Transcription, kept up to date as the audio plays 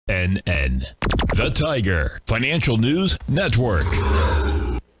TFNN, the Tiger Financial News Network.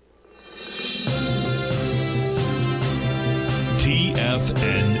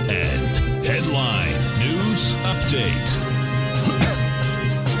 TFNN, headline news update.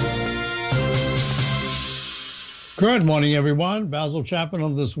 Good morning, everyone. Basil, Chapman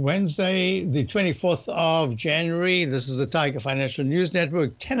on this Wednesday, the 24th of January. This is the Tiger Financial News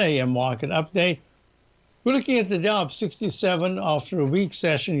Network, 10 a.m. market update. We're looking at the Dow up 67 after a weak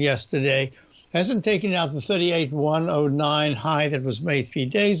session yesterday. Hasn't taken out the 38,109 high that was made 3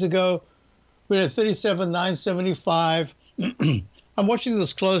 days ago. We're at 37,975. I'm watching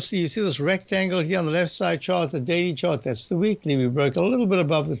this closely. You see this rectangle here on the left side chart, the daily chart. That's the weekly. We broke a little bit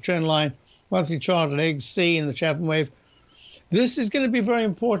above the trend line. Monthly chart, leg C in the Chapman wave. This is going to be very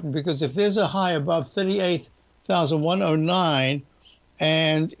important because if there's a high above 38,109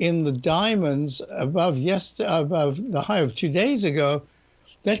 and in the diamonds above the high of 2 days ago,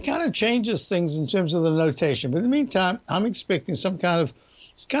 that kind of changes things in terms of the notation. But in the meantime, I'm expecting some kind of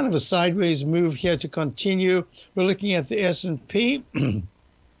a sideways move here to continue. We're looking at the S&P.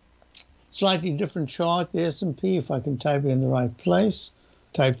 Slightly different chart, the S&P, if I can type it in the right place.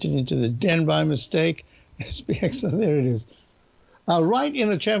 Typed it into the den by mistake. Excellent, there it is. Right in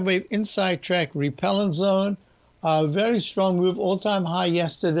the Chapman wave inside track repellent zone. Very strong move, all-time high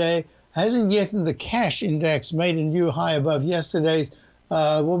yesterday. Hasn't yet in the cash index made a new high above yesterday's.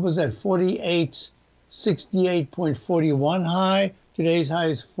 What was that? 4868.41 high. Today's high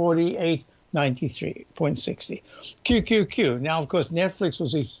is 4893.60. QQQ. Now, of course, Netflix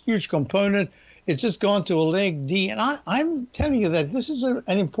was a huge component. It's just gone to a leg D. And I'm telling you that this is an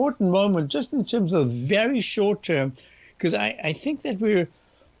important moment just in terms of very short term, because I think that we're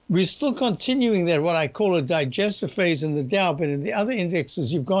still continuing that, what I call a digestive phase in the Dow. But in the other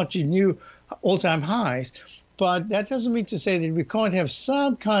indexes, you've got your new all-time highs. But that doesn't mean to say that we can't have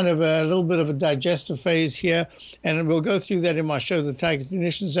some kind of a little bit of a digestive phase here. And we'll go through that in my show, the Tiger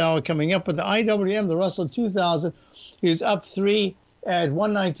Conditions Hour, coming up. But the IWM, the Russell 2000, is up 3 at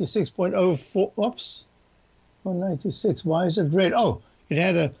 196.04. Oops, 196. Why is it red? Oh, it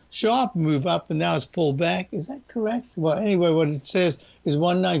had a sharp move up and now it's pulled back. Is that correct? Well, anyway, what it says is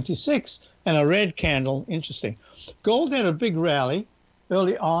 196 and a red candle. Interesting. Gold had a big rally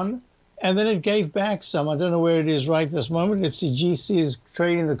early on, and then it gave back some. I don't know where it is right this moment. It's the GC is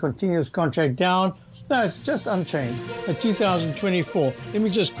trading the continuous contract down. No, it's just unchanged at 2024. Let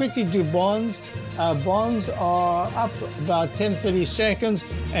me just quickly do bonds. Bonds are up about 10-30 seconds,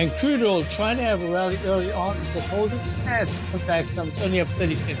 and crude oil trying to have a rally early on. Is it holding? It's put back some. It's only up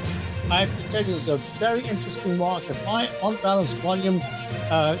 30 cents. I have to tell you, it's a very interesting market. My on-balance volume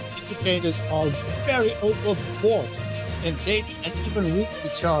indicators are very overbought in daily and even weekly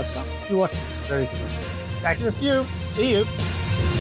charts. So you watch this very closely. Back in a few. See you.